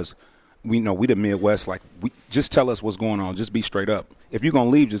because we the Midwest, like, we just tell us what's going on. Just be straight up. If you're going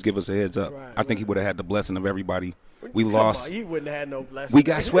to leave, just give us a heads up. Right, I think he would have had the blessing of everybody. We lost. He wouldn't have had no blessing. We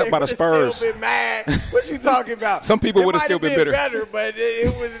got swept by the Spurs. Still been mad. What you talking about? Some people would have still been bitter. Better, but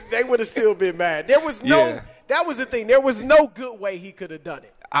they would have still been mad. There was no. Yeah. That was the thing. There was no good way he could have done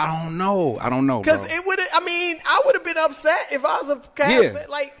it. I don't know. Because it would have. I mean, I would have been upset if I was a Cavs fan.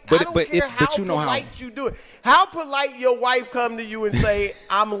 Like, I don't care how polite you do it. How polite your wife come to you and say,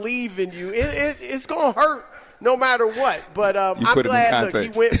 "I'm leaving you." It's gonna hurt no matter what. But I'm glad. Look,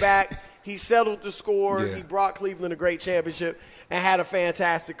 he went back. He settled the score. Yeah. He brought Cleveland a great championship and had a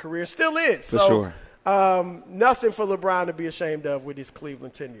fantastic career. Still is. For sure. Nothing for LeBron to be ashamed of with his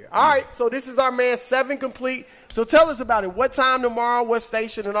Cleveland tenure. All right, so this is our man 7 complete. So tell us about it. What time tomorrow, what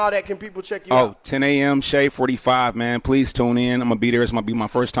station and all that can people check you out? 10 a.m., Shade 45, man. Please tune in. I'm going to be there. It's going to be my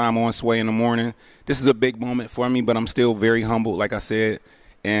first time on Sway in the morning. This is a big moment for me, but I'm still very humbled, like I said.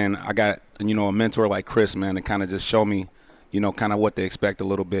 And I got a mentor like Chris, man, to kind of just show me, kind of what they expect a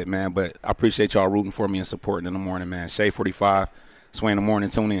little bit, man. But I appreciate y'all rooting for me and supporting in the morning, man. Shea 45, Sway in the morning,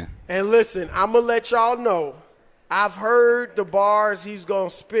 tune in. And listen, I'm going to let y'all know, I've heard the bars he's going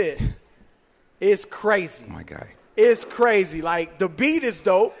to spit. It's crazy. My guy. It's crazy. Like, the beat is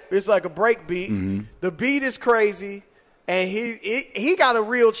dope. It's like a break beat. Mm-hmm. The beat is crazy, and he got a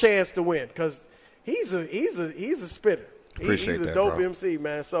real chance to win because he's a spitter. Appreciate he's a that, dope bro. MC,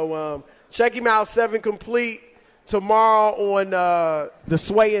 man. So check him out, 7 Complete, tomorrow on the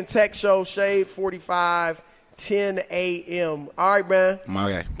Sway and Tech Show, Shade 45, 10 a.m. All right, man.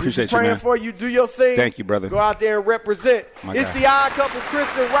 My guy. Appreciate you, praying man. for you. Do your thing. Thank you, brother. Go out there and represent. It's guy. the Odd Couple, Chris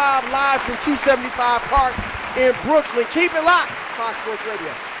and Rob, live from 275 Park in Brooklyn. Keep it locked. Fox Sports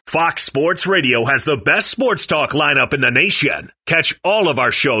Radio. Fox Sports Radio has the best sports talk lineup in the nation. Catch all of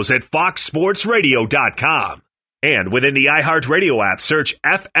our shows at foxsportsradio.com. And within the iHeartRadio app, search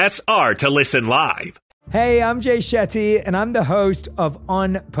FSR to listen live. Hey, I'm Jay Shetty, and I'm the host of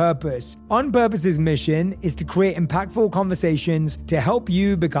On Purpose. On Purpose's mission is to create impactful conversations to help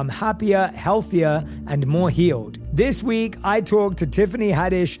you become happier, healthier, and more healed. This week, I talked to Tiffany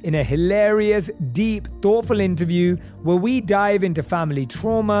Haddish in a hilarious, deep, thoughtful interview where we dive into family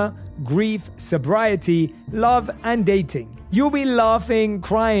trauma, grief, sobriety, love, and dating. You'll be laughing,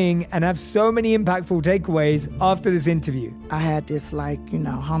 crying, and have so many impactful takeaways after this interview. I had this,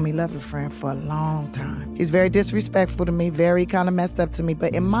 homie lover friend for a long time. He's very disrespectful to me, very kind of messed up to me.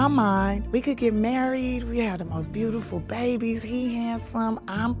 But in my mind, we could get married. We have the most beautiful babies. He handsome.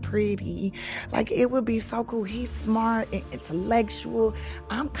 I'm pretty. It would be so cool. He's smart and intellectual.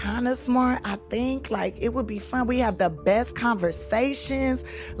 I'm kind of smart, I think. It would be fun. We have the best conversations.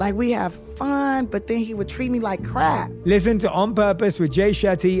 We have fun, but then he would treat me like crap. Listen to On Purpose with Jay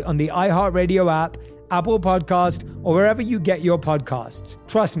Shetty on the iHeartRadio app, Apple Podcast, or wherever you get your podcasts.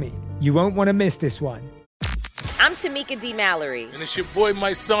 Trust me, you won't want to miss this one. I'm Tamika D. Mallory. And it's your boy,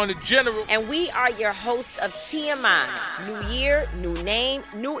 my son, the General. And we are your hosts of TMI. New year, new name,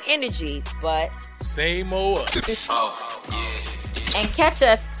 new energy, but same old us. Oh, yeah. And catch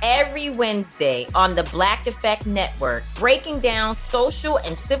us every Wednesday on the Black Effect Network, breaking down social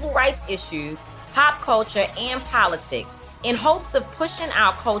and civil rights issues, pop culture, and politics in hopes of pushing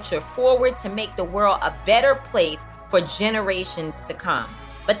our culture forward to make the world a better place for generations to come.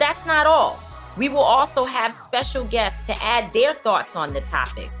 But that's not all. We will also have special guests to add their thoughts on the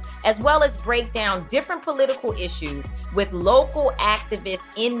topics, as well as break down different political issues with local activists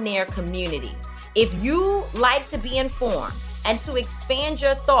in their community. If you like to be informed and to expand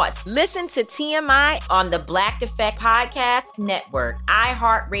your thoughts, listen to TMI on the Black Effect Podcast Network,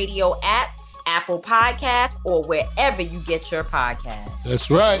 iHeartRadio app, Apple Podcasts, or wherever you get your podcasts. That's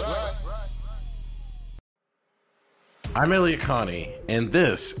right. I'm Elliot Connie, and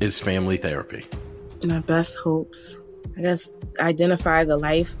this is Family Therapy. My best hopes, I guess, identify the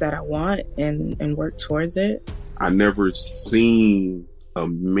life that I want and work towards it. I never seen a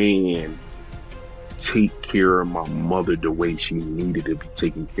man take care of my mother the way she needed to be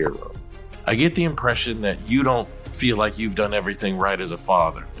taken care of. I get the impression that you don't feel like you've done everything right as a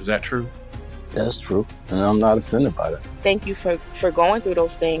father. Is that true? That's true, and I'm not offended by that. Thank you for going through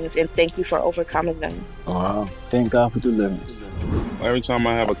those things, and thank you for overcoming them. Wow. Thank God for deliverance. Every time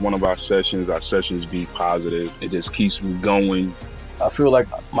I have one of our sessions be positive. It just keeps me going. I feel like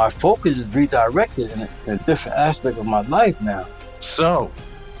my focus is redirected in a different aspect of my life now. So,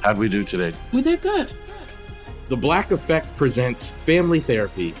 how'd we do today? We did good. The Black Effect presents Family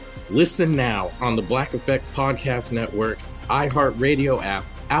Therapy. Listen now on the Black Effect Podcast Network, iHeartRadio app,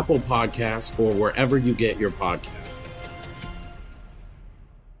 Apple Podcasts, or wherever you get your podcasts.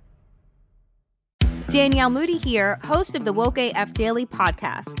 Danielle Moody here, host of the Woke AF Daily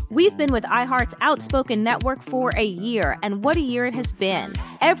podcast. We've been with iHeart's Outspoken Network for a year, and what a year it has been.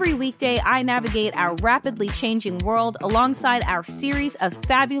 Every weekday, I navigate our rapidly changing world alongside our series of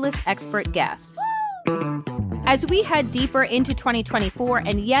fabulous expert guests. As we head deeper into 2024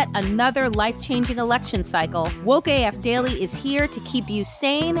 and yet another life-changing election cycle, Woke AF Daily is here to keep you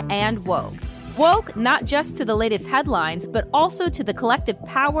sane and woke. Woke not just to the latest headlines, but also to the collective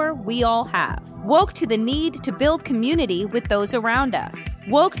power we all have. Woke to the need to build community with those around us.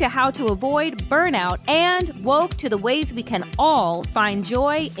 Woke to how to avoid burnout, and woke to the ways we can all find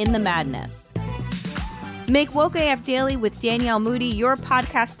joy in the madness. Make Woke AF Daily with Danielle Moody your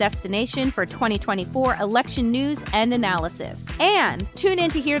podcast destination for 2024 election news and analysis. And tune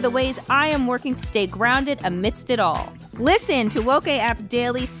in to hear the ways I am working to stay grounded amidst it all. Listen to Woke AF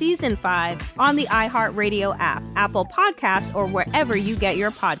Daily Season 5 on the iHeartRadio app, Apple Podcasts, or wherever you get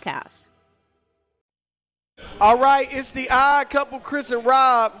your podcasts. All right, it's the Odd Couple, Chris and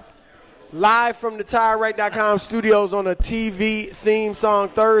Rob. Live from the TireRack.com studios on a TV theme song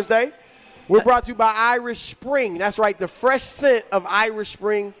Thursday. We're brought to you by Irish Spring. That's right, the fresh scent of Irish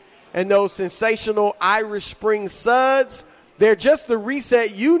Spring and those sensational Irish Spring suds. They're just the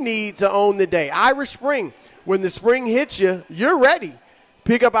reset you need to own the day. Irish Spring, when the spring hits you, you're ready.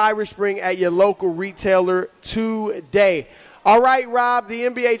 Pick up Irish Spring at your local retailer today. All right, Rob, the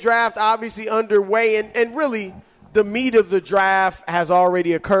NBA draft obviously underway, and really the meat of the draft has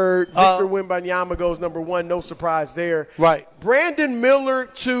already occurred. Victor Wembanyama goes number 1. No surprise there. Right. Brandon Miller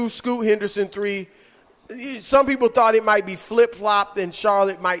 2, Scoot Henderson 3. Some people thought it might be flip-flopped and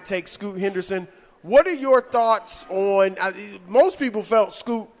Charlotte might take Scoot Henderson. What are your thoughts on most people felt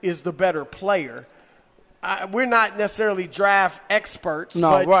Scoot is the better player. We're not necessarily draft experts,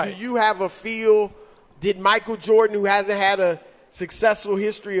 but do you have a feel? Did Michael Jordan, who hasn't had a successful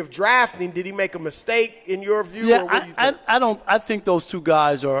history of drafting, did he make a mistake in your view? Yeah, or what do you think? I think those two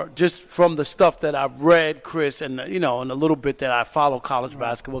guys are, just from the stuff that I've read, Chris, and and a little bit that I follow college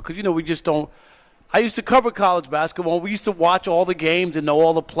basketball, because we just don't. I used to cover college basketball. We used to watch all the games and know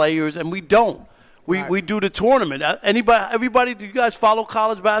all the players, and we don't. We do the tournament. Everybody, do you guys follow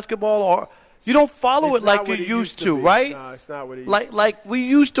college basketball, or you don't follow it like you used to, right? No, it's not what it used to. Like we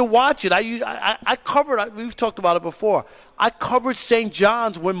used to watch it. I covered. We've talked about it before. I covered St.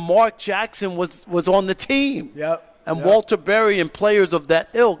 John's when Mark Jackson was on the team. And Walter Berry and players of that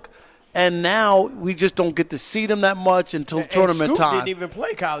ilk. And now we just don't get to see them that much until tournament Scoot time. Didn't even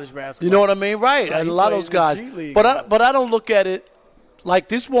play college basketball. You know what I mean? Right. And a lot of those guys. But I don't look at it like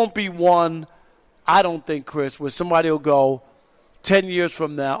this won't be one, I don't think, Chris, where somebody will go 10 years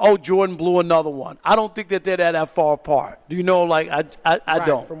from now, oh, Jordan blew another one. I don't think that they're that far apart. Do you know? Like, I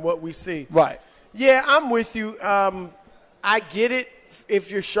don't. From what we see. Right. Yeah, I'm with you. I get it if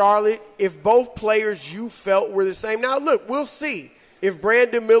you're Charlotte. If both players you felt were the same. Now, look, we'll see. If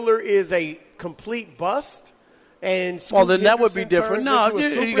Brandon Miller is a complete bust and Scoot then that would be Henderson different. turns No,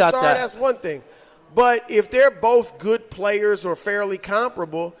 into a you got superstar, that. that's one thing. But if they're both good players or fairly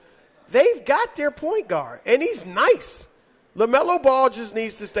comparable, they've got their point guard, and he's nice. LaMelo Ball just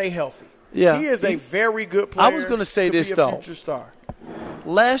needs to stay healthy. Yeah. He is a very good player. I was going to say Could this, be a though. future star.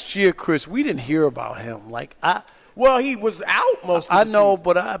 Last year, Chris, we didn't hear about him. Well, he was out most of the I know,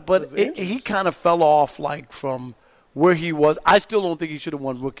 season. but he kind of fell off from where he was. I still don't think he should have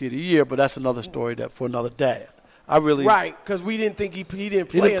won Rookie of the Year, but that's another story for another day. I really because we didn't think he didn't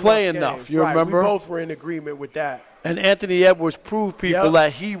play enough. Games. You remember? We both were in agreement with that. And Anthony Edwards proved people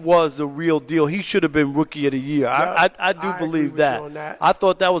that he was the real deal. He should have been Rookie of the Year. I do believe that. I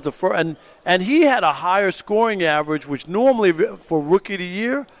thought that was the first. And he had a higher scoring average, which normally for Rookie of the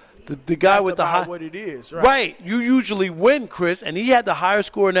Year, the guy That's with the about high. what it is, right? Right. You usually win, Chris. And he had the higher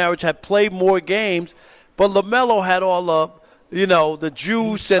scoring average, had played more games. But LaMelo had all the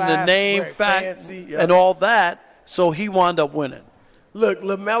juice and the name fancy, and all that. So he wound up winning. Look,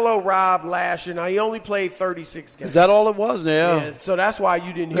 LaMelo Rob last year. Now, he only played 36 games. Is that all it was? Yeah. So that's why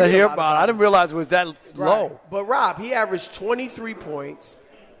you didn't hear about it. I didn't realize it was that low. But, Rob, he averaged 23 points,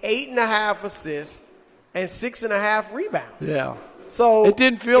 8.5 assists, and 6.5 rebounds. Yeah. So it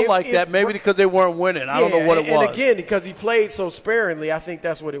didn't feel like that, maybe because they weren't winning. I don't know what it was. And, again, because he played so sparingly, I think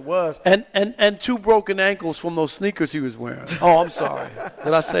that's what it was. And 2 broken ankles from those sneakers he was wearing. Oh, I'm sorry.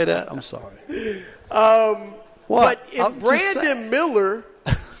 Did I say that? I'm sorry. But if Brandon Miller,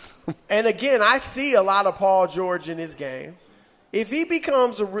 and again, I see a lot of Paul George in his game. If he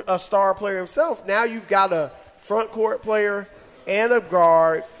becomes a star player himself, now you've got a front court player and a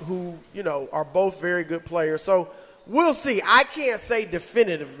guard who, are both very good players. So we'll see. I can't say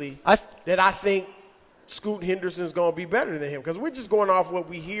definitively that I think Scoot Henderson's going to be better than him because we're just going off what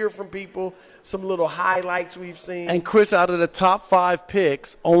we hear from people, some little highlights we've seen. And, Chris, out of the top 5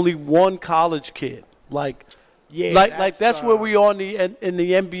 picks, only one college kid. That's where we are in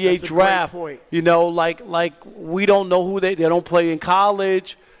the NBA draft. We don't know who they don't play in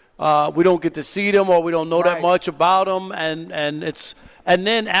college. We don't get to see them, or we don't know that much about them. And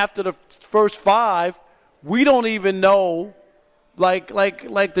then after the first 5, we don't even know. Like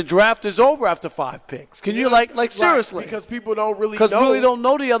the draft is over after 5 picks. Can you seriously? Because people don't really know. Because really don't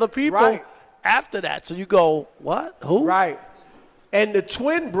know the other people after that. So you go, what? Who? Right. And the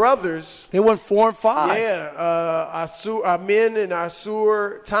twin brothers, they went 4 and 5. Yeah, Amin and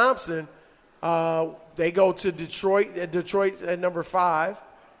Asur Thompson, they go to Detroit. Detroit's at number 5,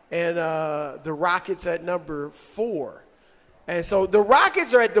 and the Rockets at number 4. And so the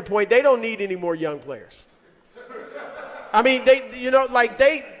Rockets are at the point they don't need any more young players. I mean,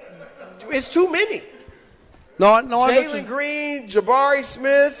 it's too many. No, Jalen Green, Jabari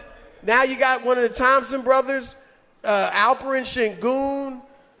Smith. Now you got one of the Thompson brothers. Alperen Şengün,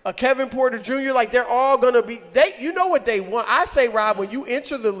 a Kevin Porter Jr., like they're all going to be – you know what they want. I say, Rob, when you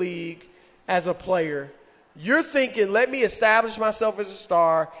enter the league as a player, you're thinking, let me establish myself as a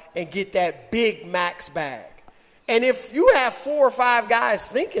star and get that big max bag. And if you have 4 or 5 guys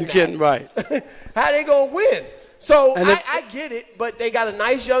thinking right. how they going to win? So I get it, but they got a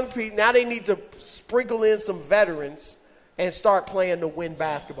nice young piece. Now they need to sprinkle in some veterans and start playing to win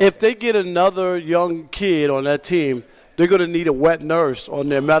basketball. If they get another young kid on that team, they're going to need a wet nurse on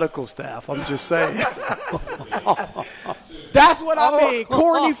their medical staff. I'm just saying. That's what I mean.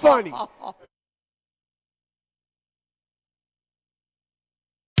 Corny funny.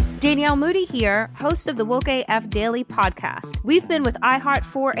 Danielle Moody here, host of the Woke AF Daily podcast. We've been with iHeart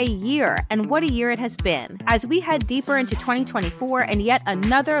for a year, and what a year it has been. As we head deeper into 2024 and yet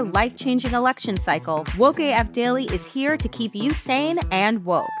another life-changing election cycle, Woke AF Daily is here to keep you sane and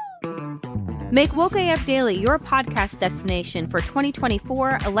woke. Make Woke AF Daily your podcast destination for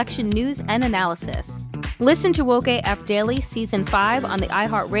 2024 election news and analysis. Listen to Woke AF Daily Season 5 on the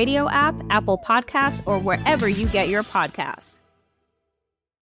iHeartRadio app, Apple Podcasts, or wherever you get your podcasts.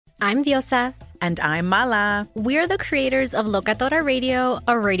 I'm Diosa. And I'm Mala. We're the creators of Locatora Radio,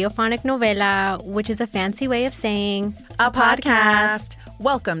 a radiophonic novela, which is a fancy way of saying a podcast.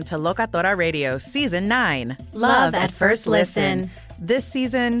 Welcome to Locatora Radio Season 9. Love at First Listen. This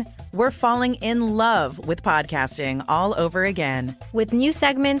season, we're falling in love with podcasting all over again. With new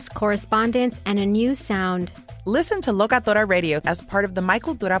segments, correspondence, and a new sound. Listen to Locatora Radio as part of the My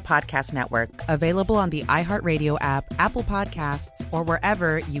Cultura Podcast Network. Available on the iHeartRadio app, Apple Podcasts, or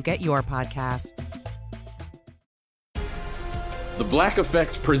wherever you get your podcasts. The Black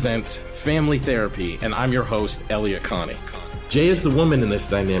Effect presents Family Therapy, and I'm your host, Elliot Connie. Jay is the woman in this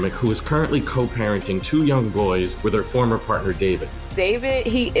dynamic who is currently co-parenting 2 young boys with her former partner, David. David,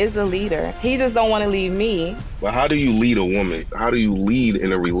 he is a leader. He just don't want to leave me. Well, how do you lead a woman? How do you lead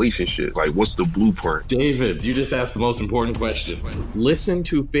in a relationship? Like, what's the blueprint? David, you just asked the most important question. Listen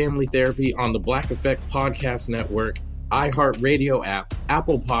to Family Therapy on the Black Effect Podcast Network, iHeartRadio app,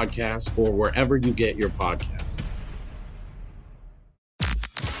 Apple Podcasts, or wherever you get your podcasts.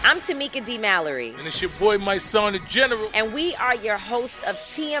 I'm Tamika D. Mallory. And it's your boy, my son, the General. And we are your hosts of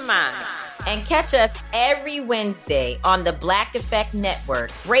TMI. And catch us every Wednesday on the Black Effect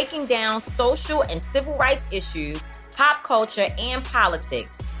Network, breaking down social and civil rights issues, pop culture, and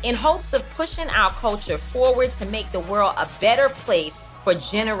politics in hopes of pushing our culture forward to make the world a better place for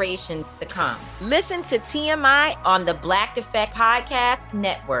generations to come. Listen to TMI on the Black Effect Podcast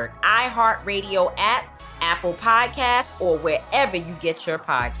Network, iHeartRadio app, Apple Podcasts, or wherever you get your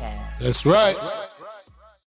podcasts. That's right.